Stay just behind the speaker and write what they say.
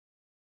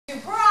To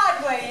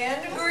Broadway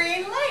in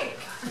Green Lake.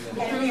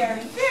 And we are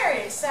very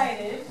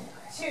excited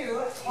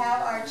to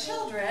have our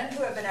children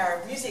who have been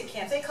our music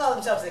camp. They call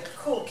themselves the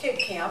Cool Kid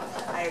Camp,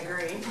 I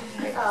agree.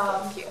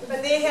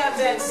 But they have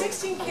been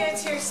 16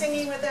 kids here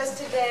singing with us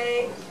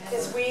today,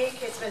 this week.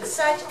 It's been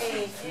such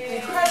an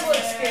incredible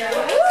experience.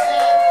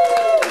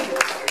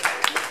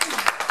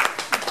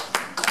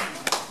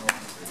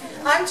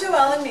 I'm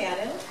Joellen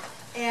Madden,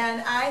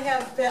 and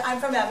I'm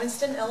from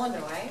Evanston,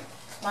 Illinois.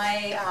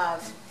 My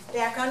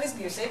background is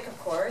music, of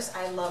course.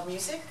 I love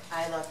music.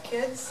 I love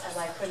kids. I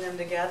like putting them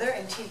together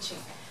and teaching.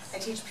 I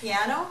teach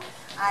piano.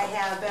 I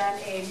have been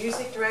a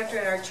music director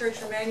at our church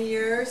for many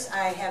years.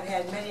 I have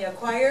had many a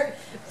choir,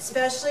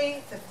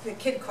 especially the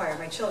kid choir,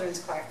 my children's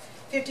choir.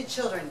 50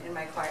 children in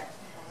my choir.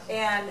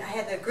 And I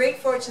had the great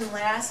fortune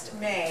last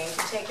May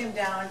to take them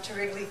down to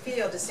Wrigley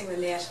Field to sing the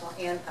national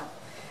anthem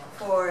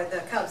for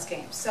the Cubs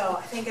game. So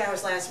I think that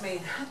was last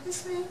May, not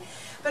this May.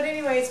 But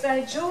anyway, it's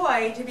been a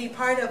joy to be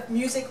part of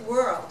Music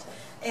World.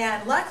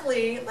 And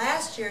luckily,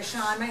 last year,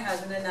 Sean, my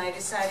husband, and I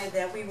decided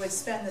that we would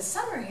spend the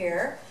summer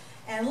here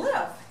and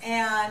live.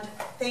 And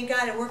thank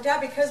God it worked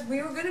out because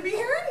we were going to be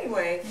here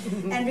anyway.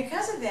 And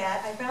because of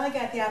that, I finally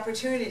got the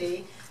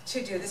opportunity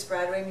to do this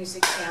Broadway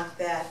music camp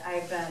that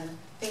I've been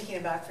thinking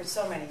about for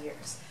so many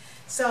years.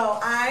 So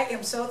I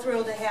am so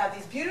thrilled to have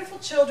these beautiful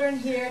children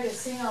here to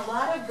sing a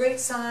lot of great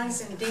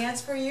songs and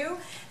dance for you.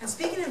 And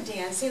speaking of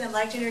dancing, I'd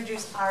like to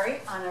introduce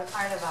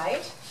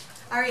Arnetveit.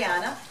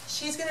 Ariana.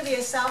 She's going to be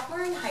a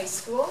sophomore in high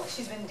school.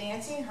 She's been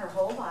dancing her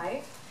whole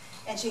life,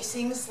 and she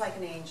sings like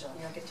an angel.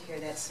 You'll get to hear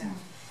that soon.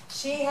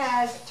 She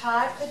has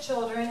taught the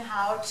children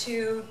how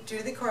to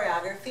do the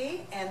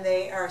choreography, and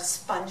they are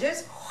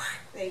sponges.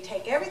 They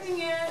take everything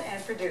in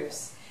and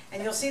produce.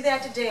 And you'll see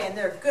that today, and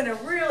they're going to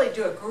really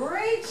do a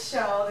great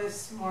show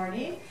this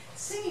morning,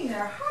 singing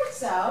their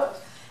hearts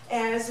out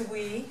as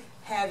we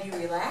have you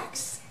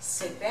relax,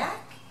 sit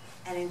back,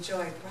 and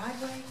enjoy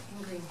Broadway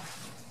in Green Lake.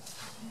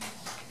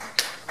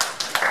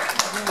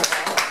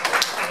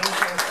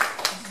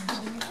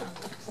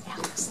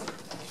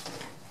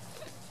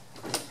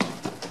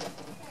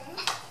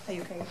 Are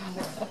you okay? I've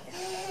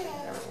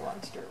never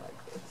watched her like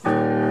this.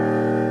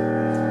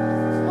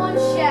 Mon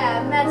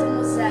cher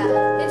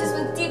mademoiselle, it is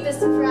with deepest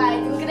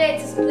pride and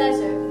greatest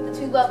pleasure that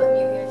we welcome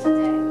you here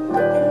today.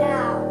 And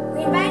now,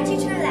 we invite you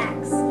to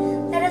relax.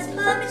 Let us pull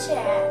up a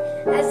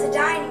chair as the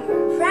dining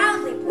room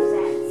proudly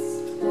presents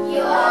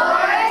your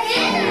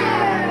dinner!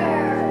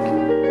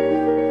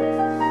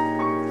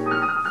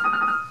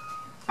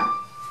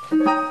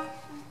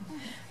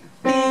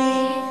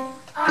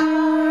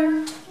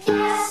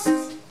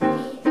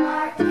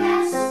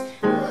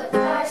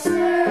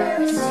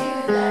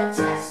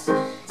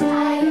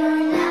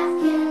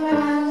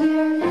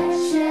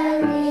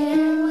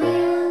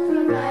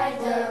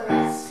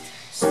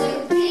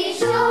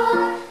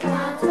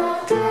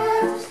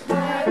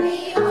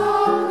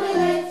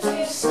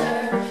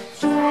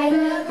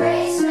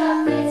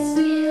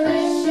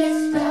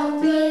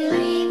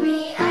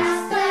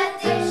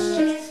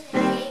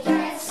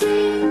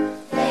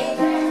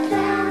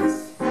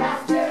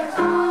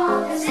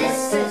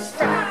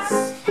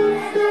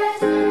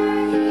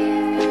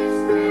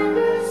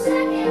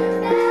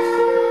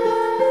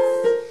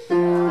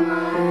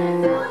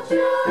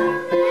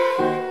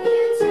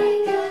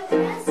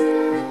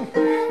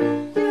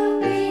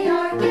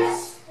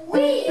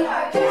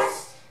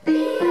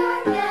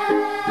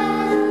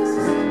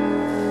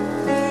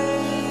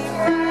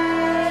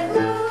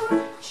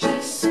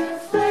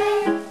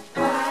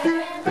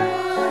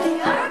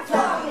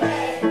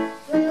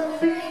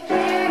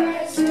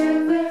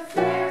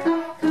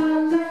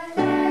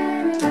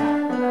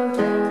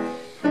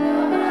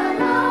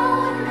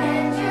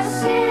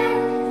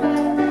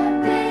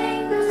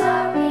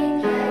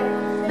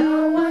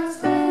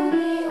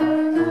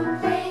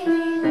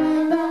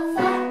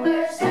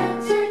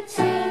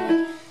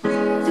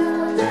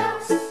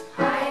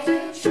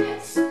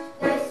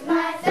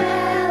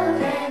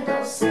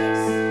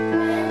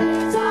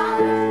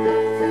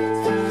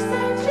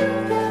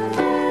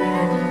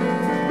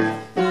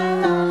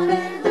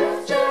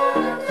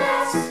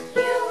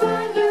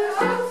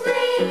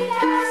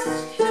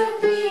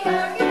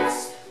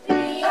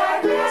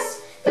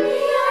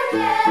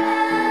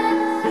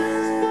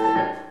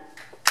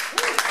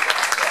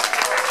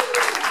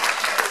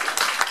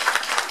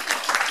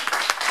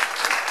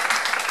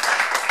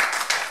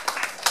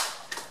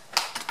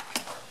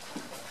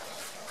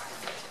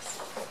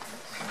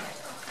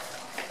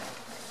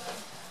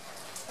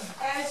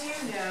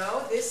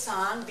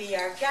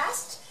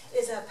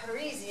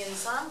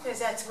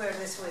 That's where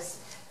this was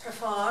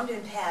performed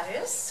in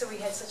Paris. So we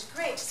had such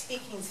great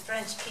speaking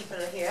French people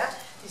here,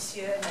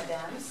 Monsieur and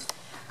Mesdames.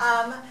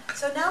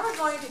 So now we're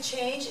going to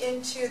change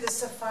into the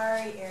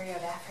safari area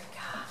of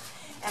Africa.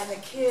 And the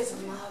kids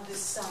love this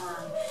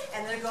song.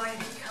 And they're going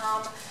to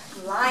become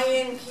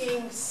Lion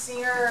King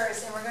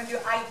singers. And we're going to do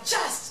I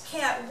Just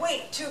Can't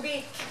Wait to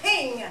Be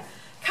King.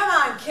 Come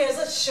on, kids,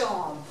 let's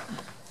show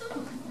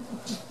them.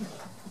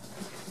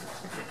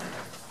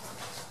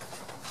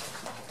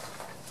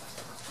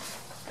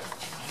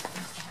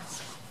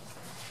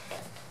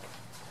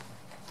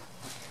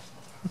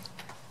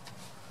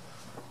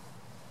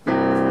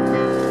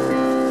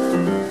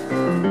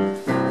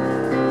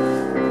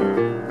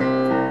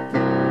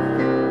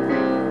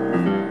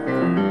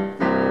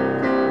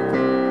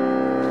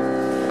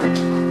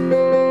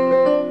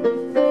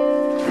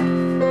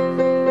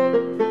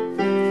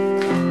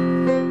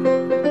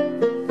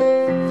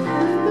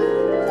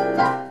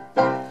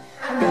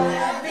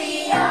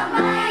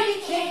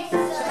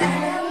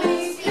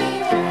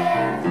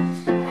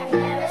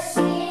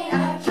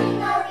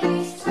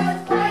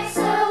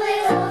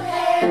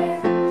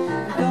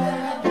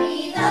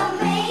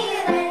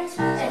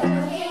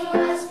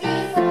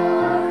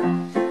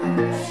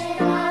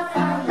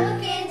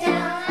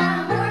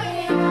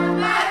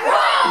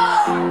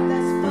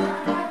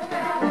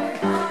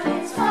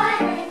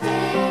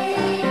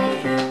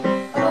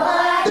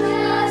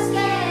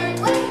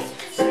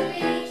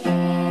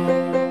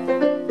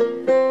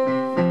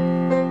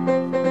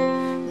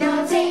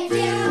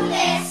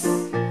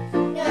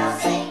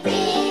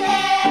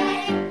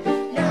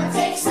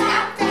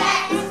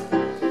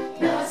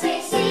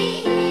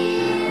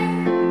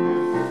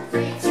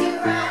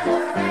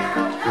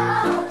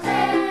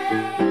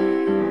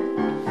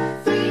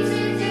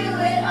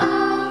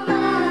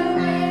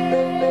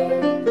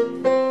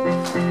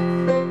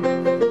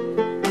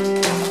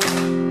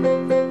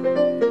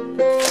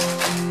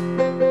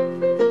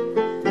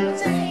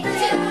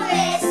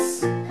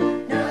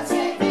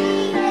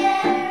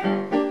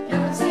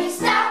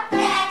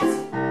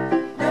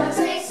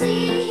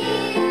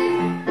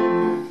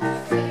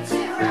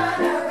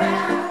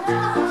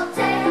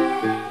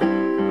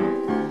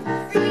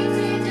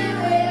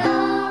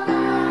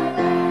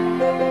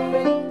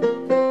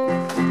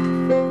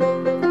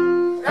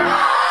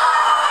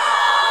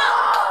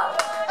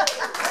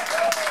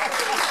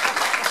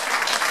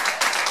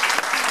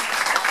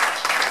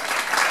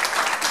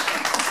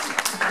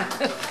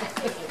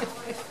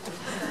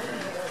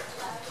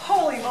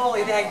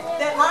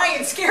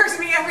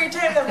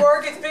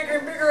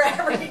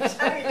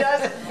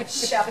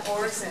 chef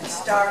horse and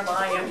star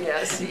lion.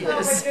 Yes, he Oh my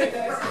is.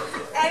 goodness.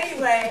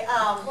 Anyway,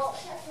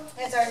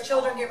 as our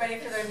children get ready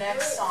for their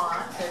next song,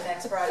 their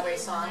next Broadway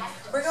song,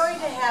 we're going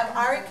to have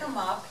Ari come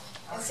up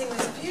and sing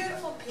this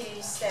beautiful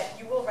piece that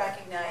you will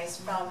recognize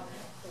from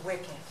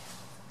Wicked.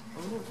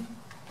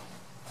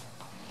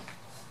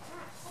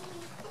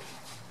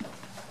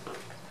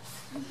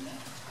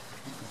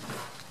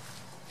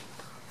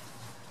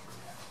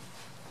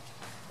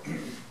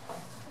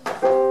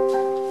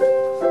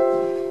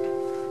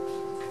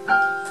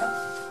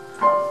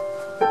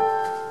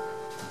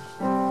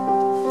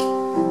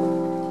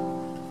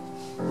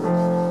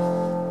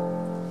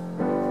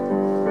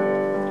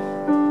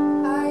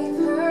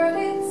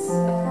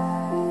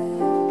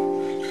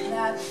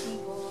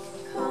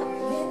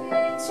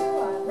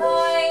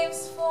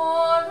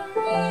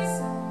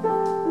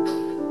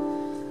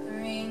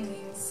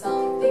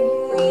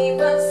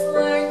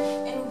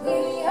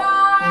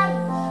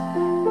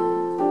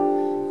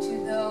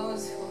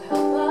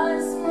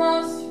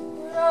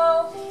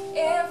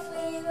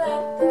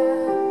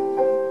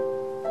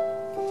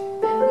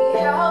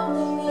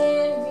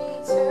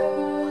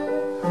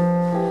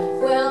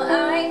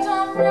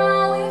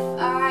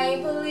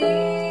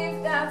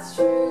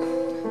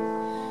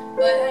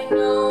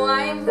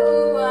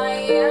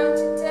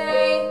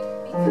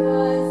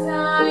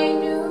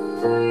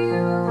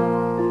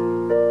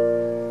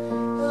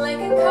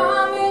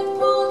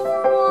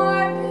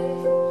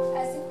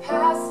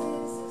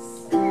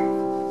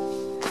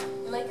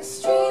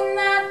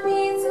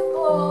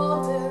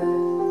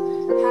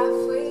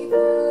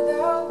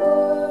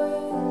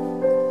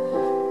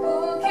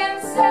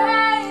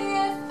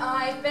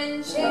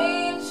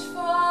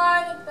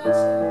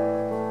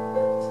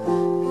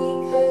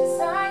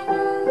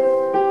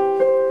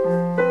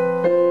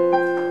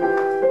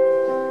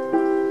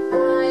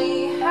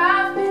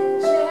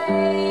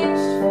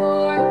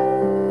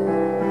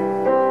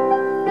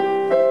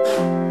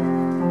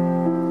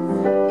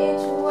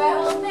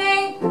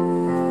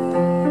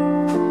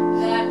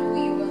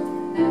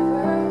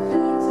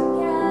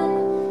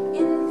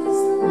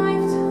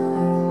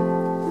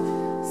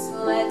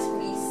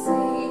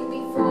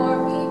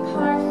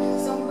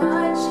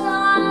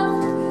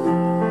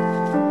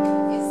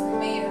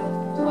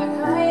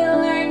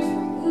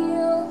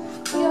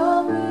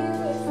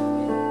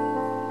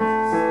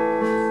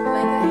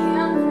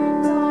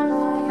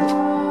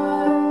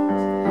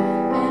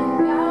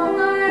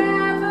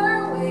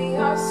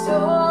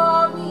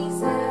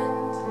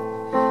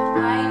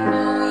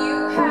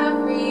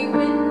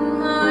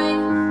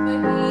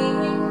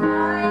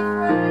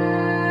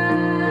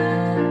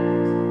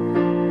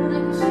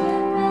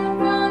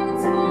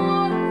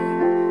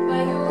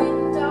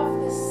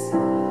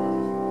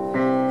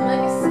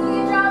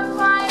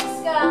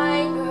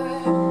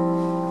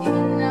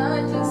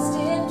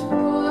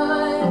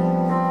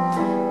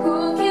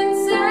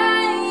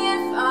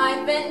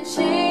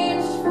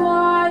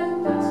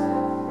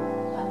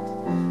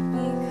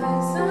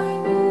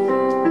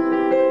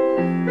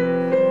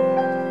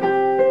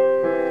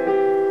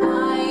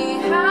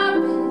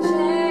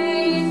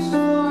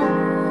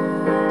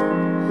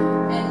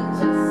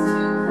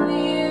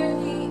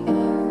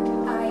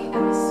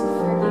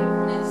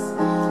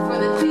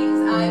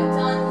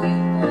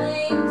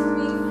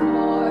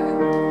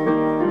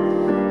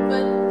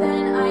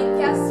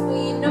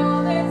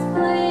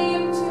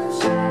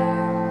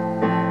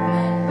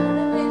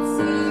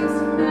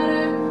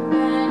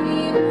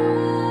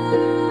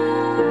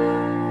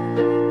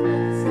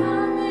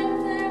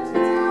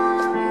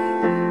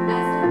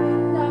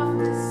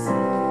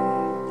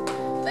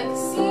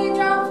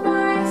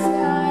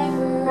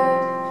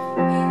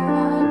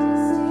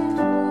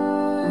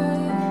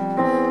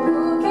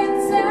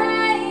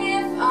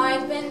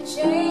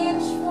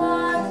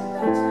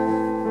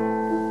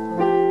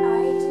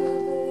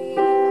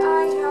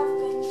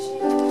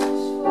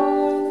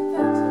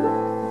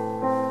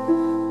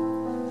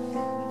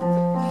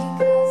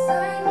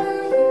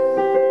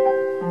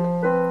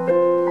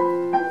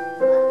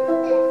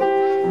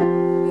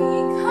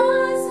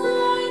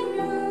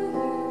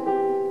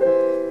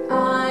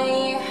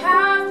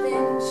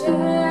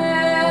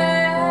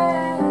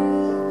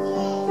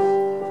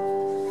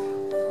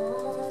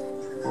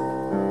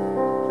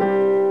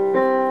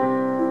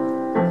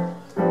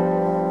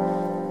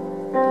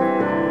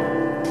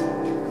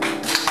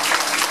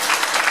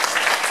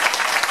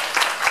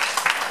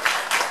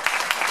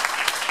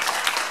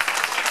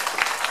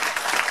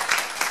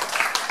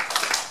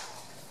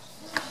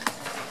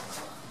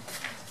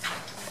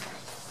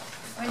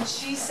 When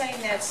she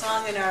sang that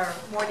song in our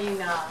morning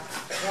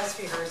dress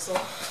rehearsal,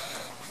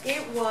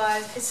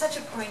 it's such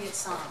a poignant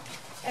song.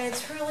 And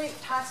it's really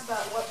talks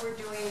about what we're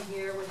doing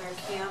here with our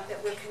camp,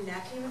 that we're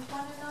connecting with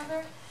one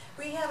another.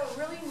 We have a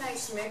really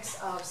nice mix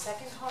of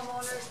second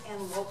homeowners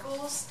and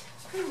locals,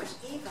 pretty much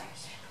even.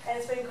 And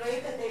it's been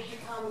great that they've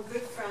become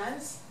good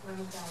friends. Let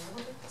me down a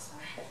little bit this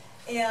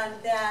way. And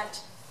that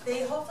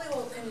they hopefully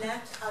will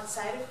connect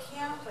outside of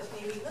camp with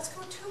maybe, let's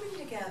go tubing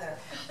together.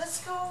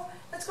 Let's go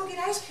get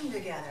ice cream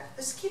together.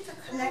 Let's keep the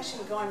connection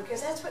going,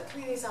 because that's what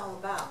community is all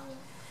about.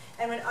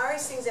 And when Ari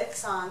sings that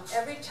song,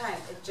 every time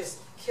it just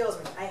kills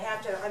me.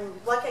 I'm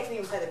lucky I can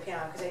even play the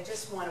piano because I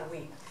just want to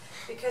weep.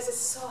 Because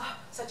it's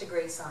such a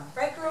great song.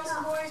 Right, girls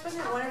and boys?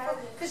 Wasn't it wonderful?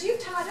 Because you've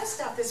taught us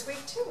stuff this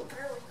week, too.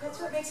 That's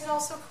what makes it all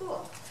so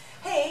cool.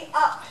 Hey,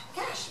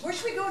 gosh, where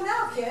should we go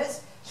now,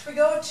 kids? Should we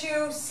go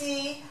to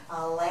see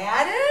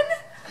Aladdin?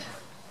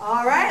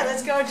 All right,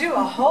 let's go do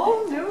a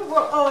whole new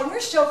world. Oh, and we're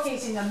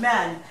showcasing the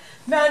men.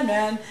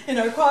 Men in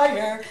our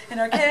choir, in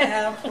our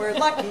camp. We're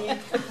lucky.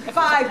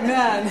 5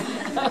 men.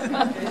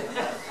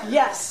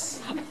 Yes.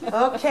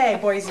 Okay,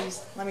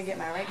 boysies. Let me get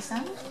my right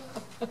sound.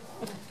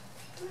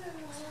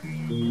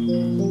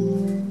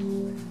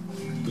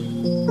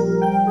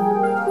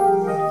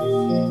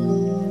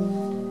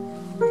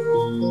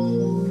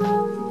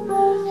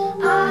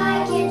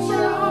 I can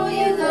show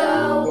you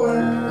the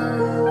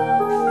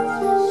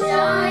world,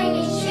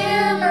 shiny,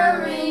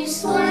 shimmery,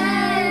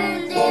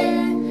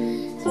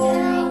 splendid.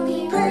 Tell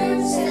me,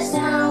 princess,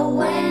 now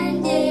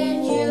when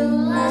did you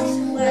last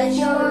let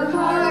your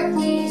heart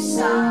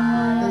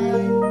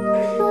decide?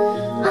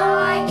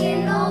 I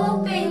can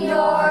open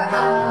your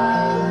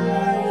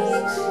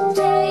eyes,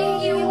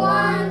 take you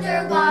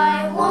wonder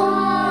by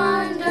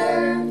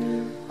wonder,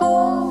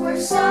 over,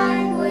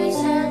 sideways,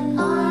 and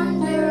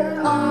under,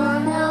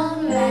 on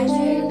a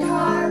magic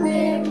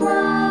carpet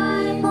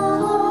ride.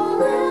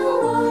 All in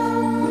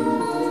one,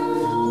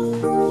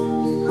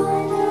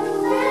 on a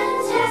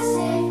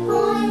fantastic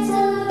point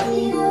of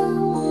view.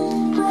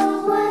 No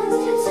one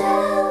to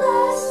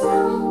tell us no,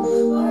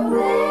 or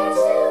where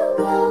to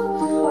go,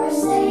 or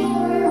stay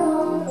we're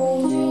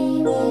only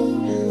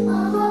dreaming. A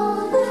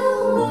whole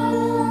new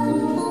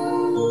world,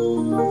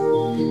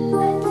 a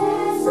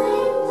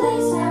dazzling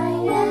place I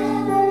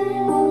never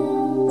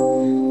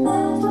knew.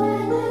 But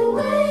when I'm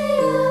way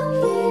up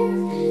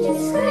here,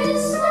 it's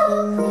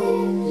crystal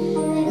clear,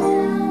 and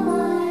now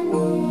I'm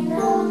in a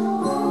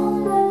whole new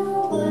world.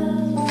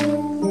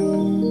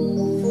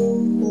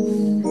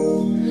 A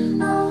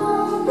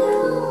whole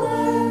new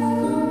world,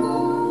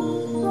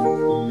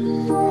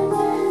 a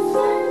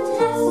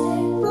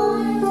fantastic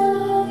point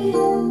of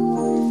view.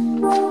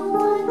 No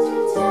one to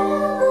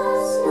tell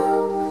us no,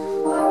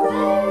 or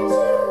where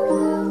to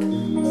go,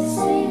 and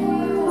say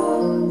we're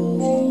only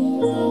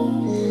dreaming.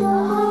 A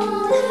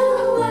whole new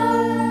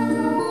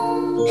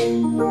world,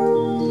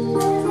 a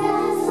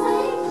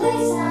dazzling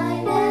place I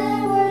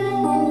never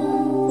knew.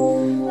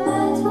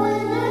 But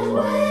when I'm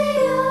way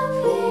up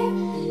here,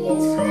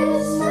 it's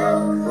crystal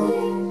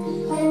clear,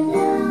 and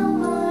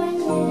now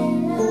I'm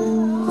in a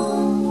whole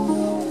new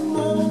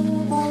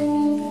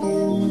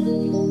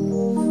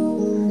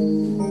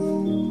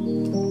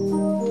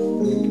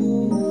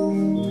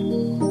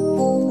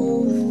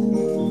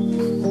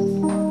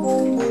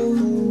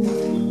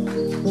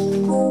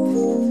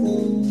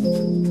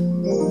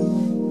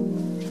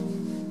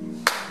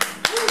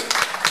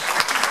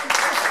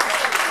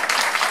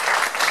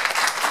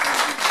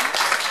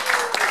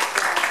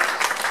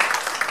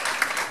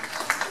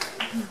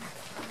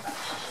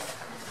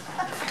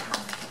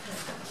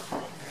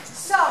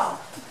So,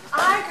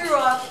 I grew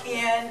up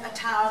in a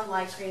town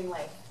like Green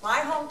Lake. My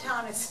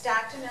hometown is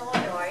Stockton,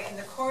 Illinois, in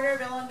the corner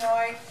of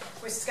Illinois,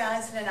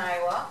 Wisconsin, and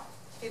Iowa.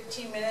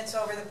 15 minutes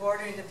over the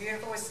border into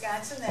beautiful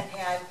Wisconsin that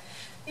had,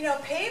 you know,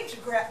 paved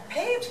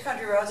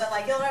country roads.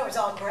 Unlike Illinois, it was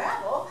all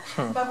gravel.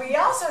 But we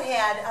also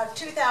had about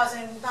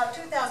 2,000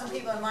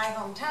 people in my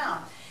hometown.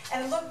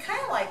 And it looked kind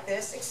of like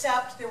this,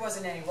 except there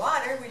wasn't any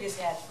water. We just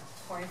had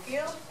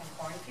cornfield, and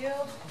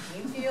cornfield, and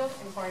bean field,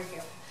 and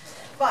cornfield.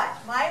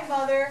 But my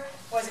mother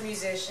was a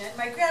musician,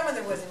 my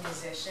grandmother was a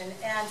musician,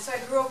 and so I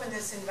grew up in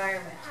this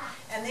environment.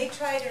 And they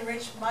tried to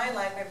enrich my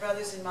life, my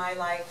brothers and my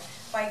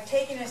life, by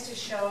taking us to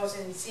shows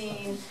and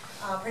seeing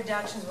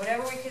productions,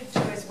 whatever we could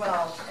do as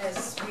well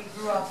as we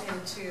grew up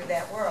into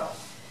that world.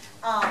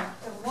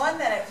 The one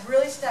that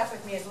really stuck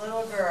with me as a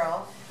little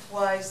girl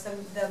was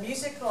the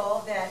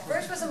musical that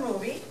first was a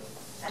movie,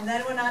 and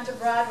then went on to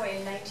Broadway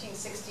in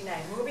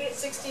 1969. Movie at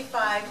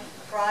 65,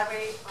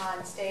 Broadway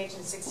on stage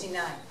in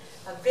 69.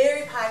 A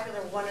very popular,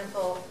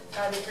 wonderful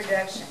Broadway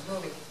production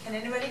movie. Can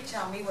anybody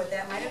tell me what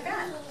that might have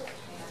been?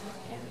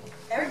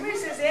 Everybody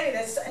says Annie,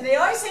 and they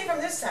always say from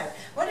this side.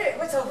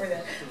 What's over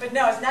there? But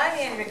no, it's not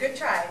Annie, but good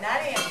try.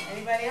 Not Annie.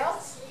 Anybody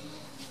else?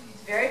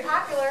 It's very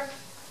popular.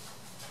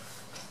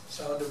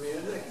 Sound of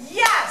Music?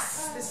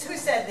 Yes! Who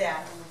said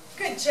that?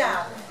 Good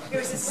job. It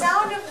was The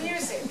Sound of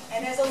Music,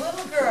 and as a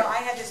little girl, I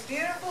had this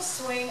beautiful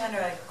swing under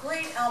a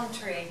great elm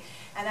tree,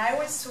 and I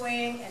would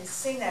swing and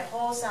sing that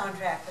whole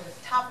soundtrack from the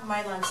top of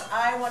my lungs.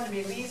 I wanted to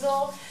be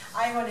Liesel,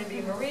 I wanted to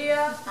be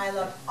Maria, I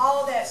loved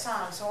all that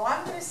song. So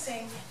I'm going to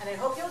sing, and I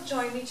hope you'll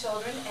join me,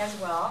 children, as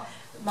well,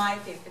 my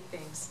favorite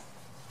things.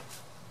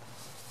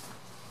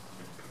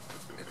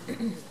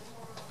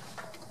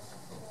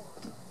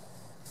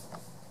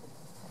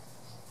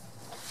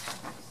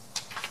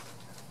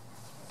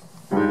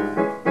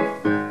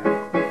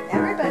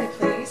 Everybody,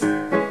 please.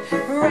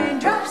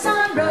 Raindrops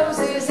on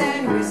roses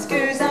and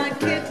whiskers on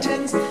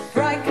kittens,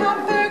 bright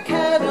copper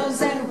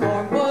kettles and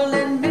warm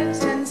woolen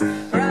mittens,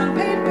 brown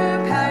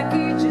paper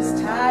packages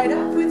tied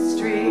up with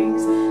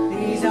strings,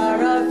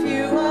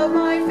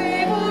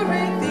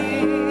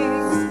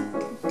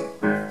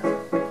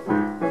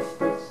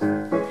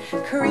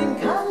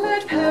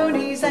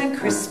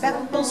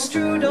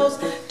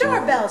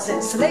 bells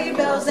and sleigh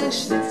bells and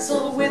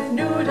schnitzel with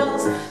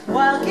noodles,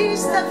 wild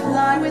geese that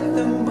fly with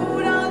the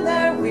moon on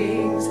their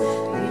wings.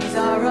 These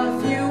are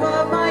a few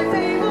of my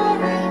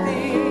favorite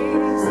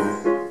things.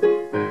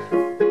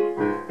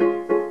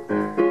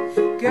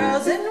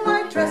 Girls in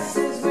white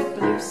dresses with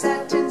blue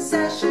satin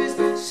sashes,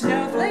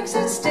 snowflakes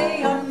that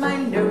stay on my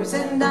nose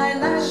and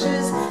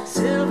eyelashes,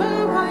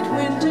 silver white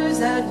winters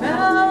that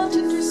melt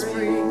into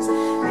springs.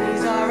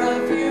 These are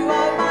a few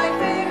of my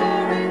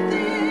favorite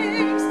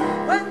things.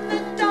 When the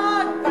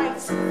dog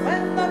bites,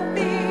 when the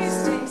bee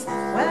stings,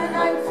 when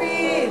I'm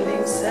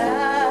feeling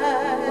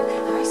sad,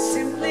 I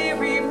simply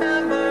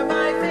remember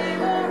my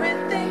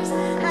favorite things,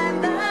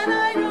 and then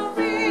I don't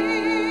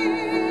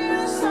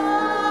feel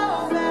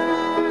so bad.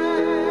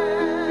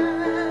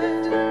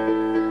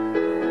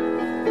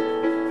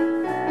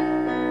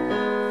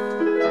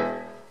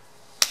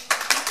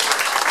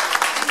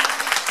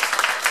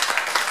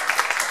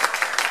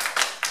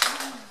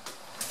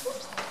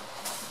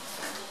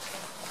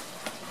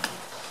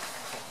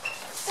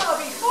 So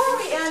before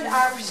we end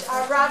our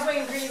Broadway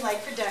and Green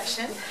Light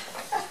production,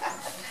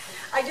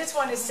 I just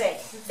want to say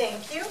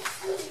thank you,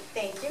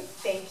 thank you,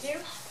 thank you.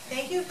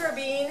 Thank you for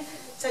being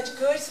such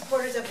good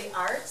supporters of the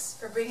arts,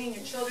 for bringing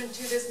your children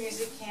to this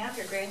music camp,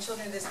 your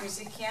grandchildren to this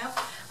music camp.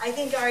 I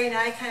think Ari and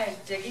I kind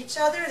of dig each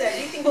other, that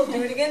we think we'll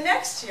do it again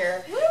next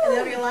year, and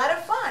it'll be a lot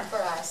of fun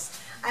for us.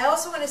 I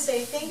also want to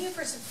say thank you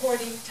for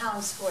supporting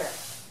Town Square.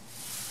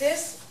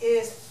 This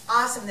is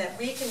awesome that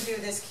we can do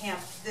this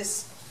camp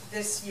this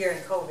year in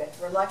COVID.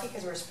 We're lucky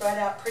because we're spread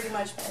out pretty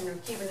much, and we're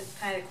keeping it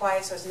kind of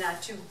quiet so it's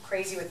not too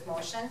crazy with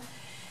motion,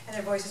 and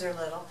their voices are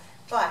little.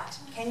 But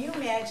can you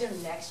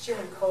imagine next year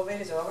when COVID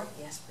is over,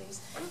 yes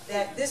please,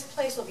 that this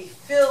place will be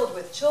filled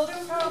with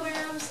children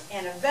programs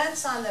and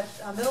events on the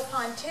Middle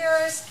Pond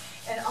Terrace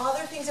and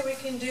other things that we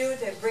can do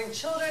to bring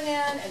children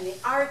in, and the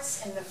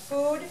arts and the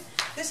food.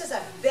 This is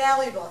a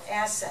valuable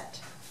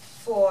asset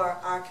for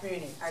our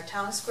community. Our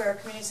Town Square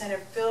Community Center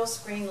fills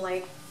Green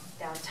Lake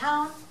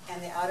downtown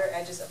and the outer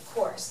edges, of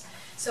course.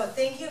 So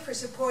thank you for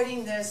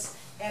supporting this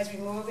as we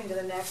move into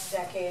the next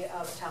decade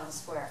of Town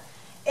Square.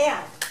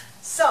 And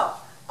so,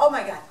 oh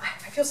my God,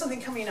 I feel something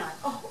coming on.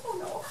 Oh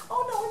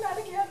no, not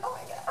again, oh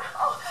my God.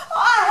 Oh,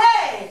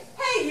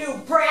 hey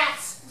you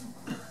brats.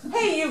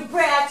 Hey you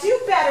brats, you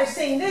better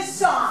sing this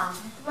song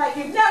like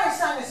you've never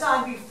sung a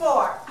song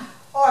before,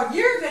 or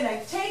you're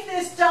gonna take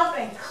this dump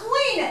and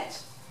clean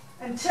it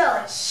until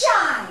it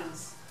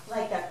shines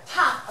like the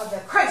top of the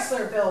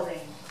Chrysler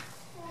building.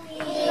 We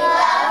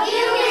love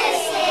you,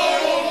 Miss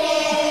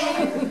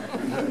Hannigan.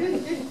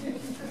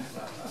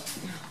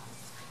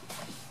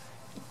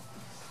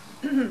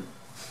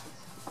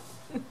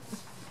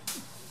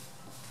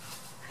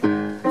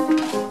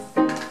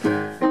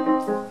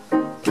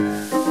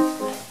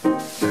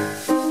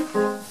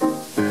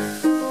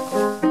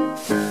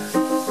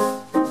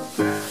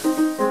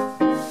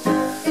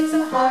 It's a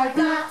hard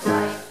knock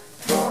life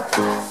For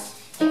us,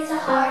 it's a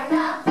hard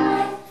knock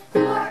life. For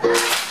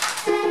us,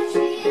 7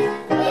 trees,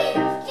 we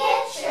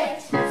get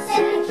tricked.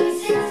 7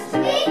 kisses, we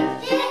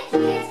get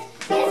kissed.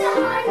 It's a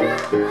hard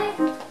knock life.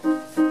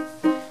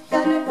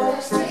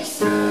 thunderbolts to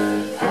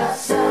See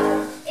us so.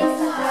 It's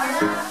a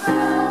hard knock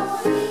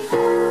road. We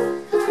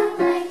hold hard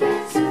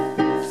blankets.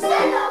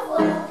 Stand up,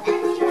 world,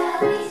 empty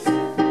valleys.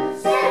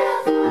 Stand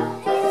up, world,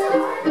 it's a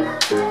hard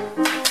knock life.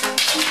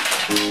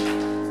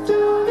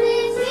 Don't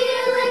it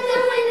feel like the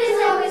wind is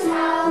always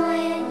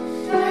howling?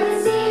 Don't it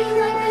seem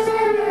like there's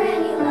never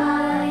any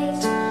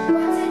light?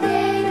 Once a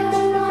day, don't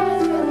you wanna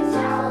throw the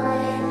towel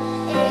in?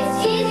 It's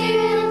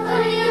easier than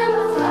putting up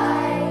a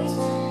fight.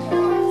 No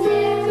one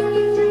cares when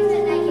you drink the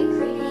night get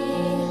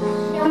creepy.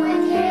 No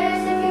one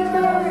cares if you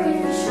roar or if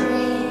you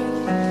shrink.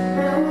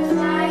 No one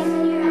flies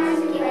when your eyes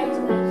are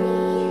getting weepy.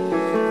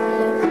 Or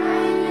the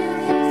crying you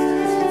fix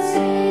Christmas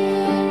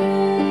sing.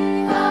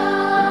 Oh,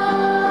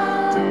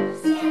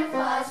 Santa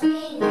Claus we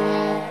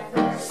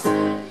never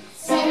see.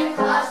 Santa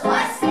Claus,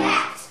 what's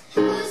that?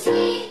 Who's he?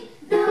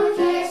 No one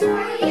cares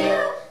for you,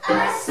 a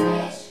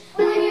snitch.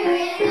 When you're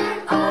in an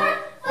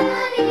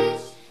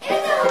orphanage,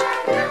 it's a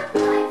hard knock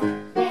life.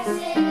 Yes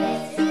it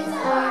is, it's a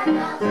hard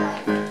knock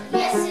life.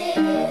 Yes it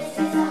is,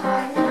 it's a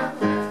hard knock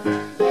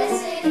life. Yes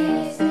it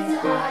is, it's a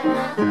hard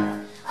knock life.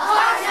 A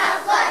hard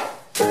knock life.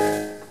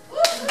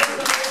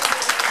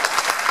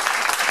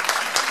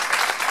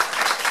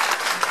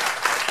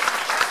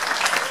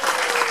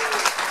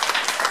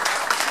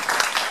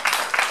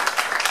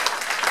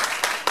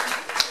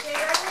 Okay,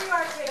 wherever you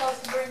are, kiddos,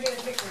 we're going to get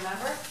a picture,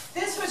 remember?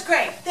 This was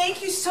great.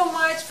 Thank you so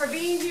much for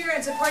being here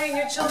and supporting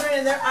your children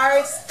and their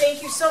arts.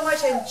 Thank you so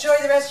much. Enjoy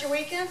the rest of your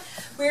weekend.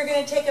 We're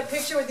going to take a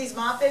picture with these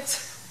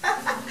Moppets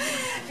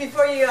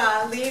before you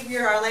leave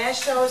our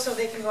last show so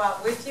they can go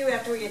out with you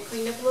after we get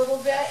cleaned up a little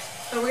bit.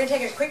 But we're going to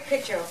take a quick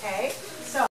picture, okay?